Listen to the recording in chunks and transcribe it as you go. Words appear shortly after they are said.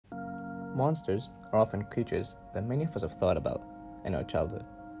Monsters are often creatures that many of us have thought about in our childhood.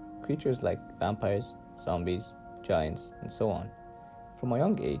 Creatures like vampires, zombies, giants, and so on. From a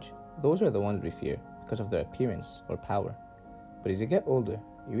young age, those are the ones we fear because of their appearance or power. But as you get older,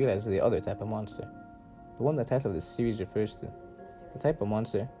 you realize the other type of monster, the one the title of this series refers to, the type of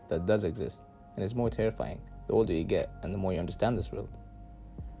monster that does exist and is more terrifying the older you get and the more you understand this world.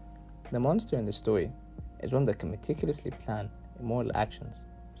 The monster in the story is one that can meticulously plan immoral actions,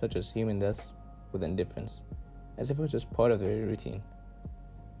 such as human deaths, with indifference, as if it was just part of their routine.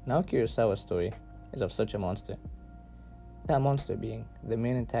 Naoki Urasawa's story is of such a monster, that monster being the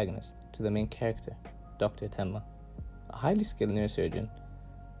main antagonist to the main character, Dr. Tenma. A highly skilled neurosurgeon,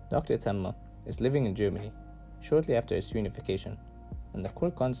 Dr. Tenma is living in Germany shortly after his reunification, and the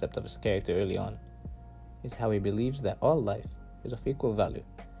core concept of his character early on is how he believes that all life is of equal value,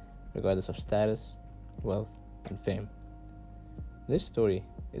 regardless of status, wealth, and fame. This story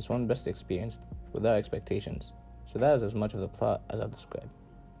is one best experienced without expectations, so that is as much of the plot as I'll describe.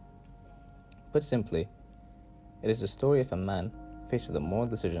 Put simply, it is the story of a man faced with a moral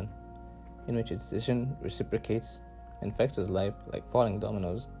decision in which his decision reciprocates and affects his life like falling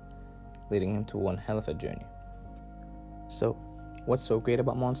dominoes, leading him to one hell of a journey. So, what's so great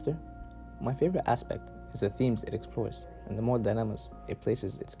about Monster? My favorite aspect is the themes it explores and the moral dilemmas it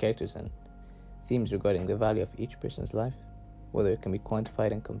places its characters in. Themes regarding the value of each person's life, whether it can be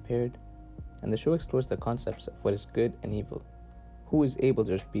quantified and compared, and the show explores the concepts of what is good and evil, who is able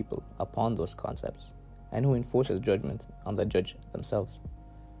to judge people upon those concepts, and who enforces judgment on the judge themselves.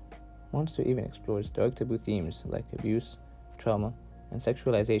 Monster even explores dark taboo themes like abuse, trauma, and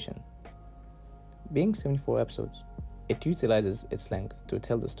sexualization. Being 74 episodes, it utilizes its length to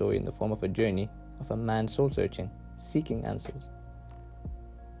tell the story in the form of a journey of a man soul-searching, seeking answers.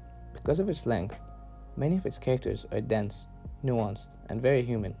 Because of its length, many of its characters are dense, nuanced, and very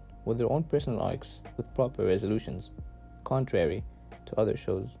human, with their own personal arcs with proper resolutions, contrary to other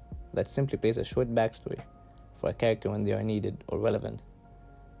shows that simply plays a short backstory for a character when they are needed or relevant.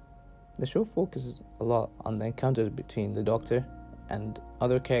 The show focuses a lot on the encounters between the Doctor and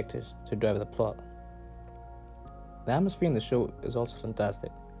other characters to drive the plot. The atmosphere in the show is also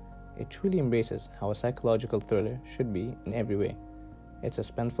fantastic. It truly embraces how a psychological thriller should be in every way. It's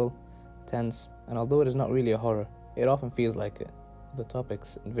suspenseful, tense, and although it is not really a horror, it often feels like it, with the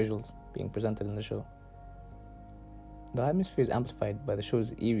topics and visuals being presented in the show. The atmosphere is amplified by the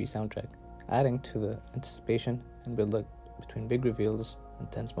show's eerie soundtrack, adding to the anticipation and build-up between big reveals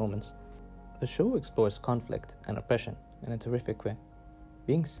and tense moments. The show explores conflict and oppression in a terrific way.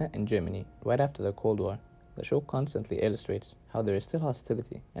 Being set in Germany right after the Cold War, the show constantly illustrates how there is still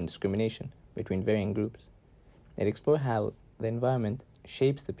hostility and discrimination between varying groups. It explores how the environment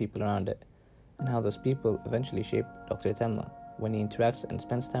shapes the people around it, and how those people eventually shape Dr. Tenma when he interacts and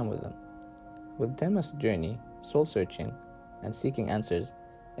spends time with them. With Tenma's journey, soul-searching, and seeking answers,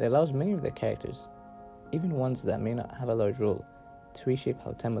 it allows many of the characters, even ones that may not have a large role, to reshape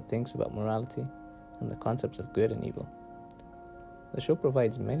how Tenma thinks about morality and the concepts of good and evil. The show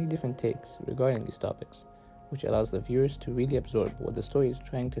provides many different takes regarding these topics, which allows the viewers to really absorb what the story is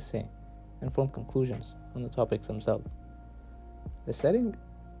trying to say and form conclusions on the topics themselves. The setting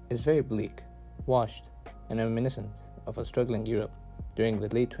is very bleak, washed, and reminiscent of a struggling Europe during the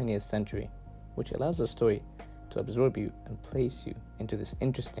late 20th century, which allows the story to absorb you and place you into this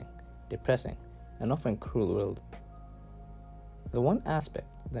interesting, depressing, and often cruel world. The one aspect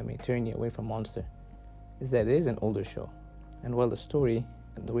that may turn you away from Monster is that it is an older show, and while the story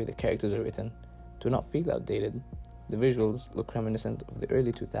and the way the characters are written do not feel outdated, the visuals look reminiscent of the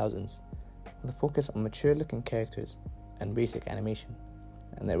early 2000s, with a focus on mature-looking characters and basic animation,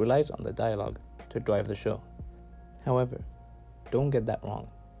 and it relies on the dialogue to drive the show. However, don't get that wrong.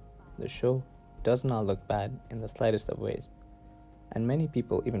 The show does not look bad in the slightest of ways, and many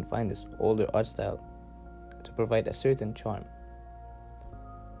people even find this older art style to provide a certain charm.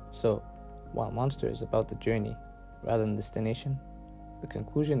 So, while Monster is about the journey rather than destination, the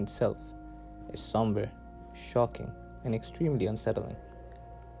conclusion itself is somber, shocking, and extremely unsettling,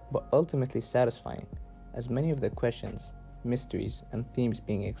 but ultimately satisfying, as many of the questions, mysteries, and themes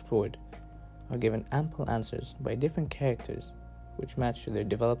being explored are given ample answers by different characters which match to their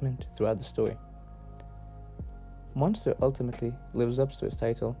development throughout the story. Monster ultimately lives up to its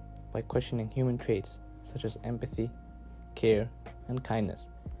title by questioning human traits such as empathy, care, and kindness,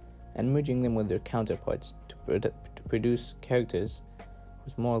 and merging them with their counterparts to produce characters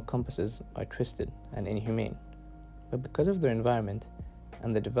whose moral compasses are twisted and inhumane. But because of their environment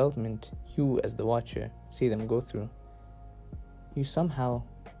and the development you as the watcher see them go through, you somehow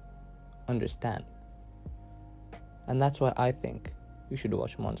understand. And that's why I think you should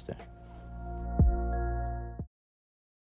watch Monster.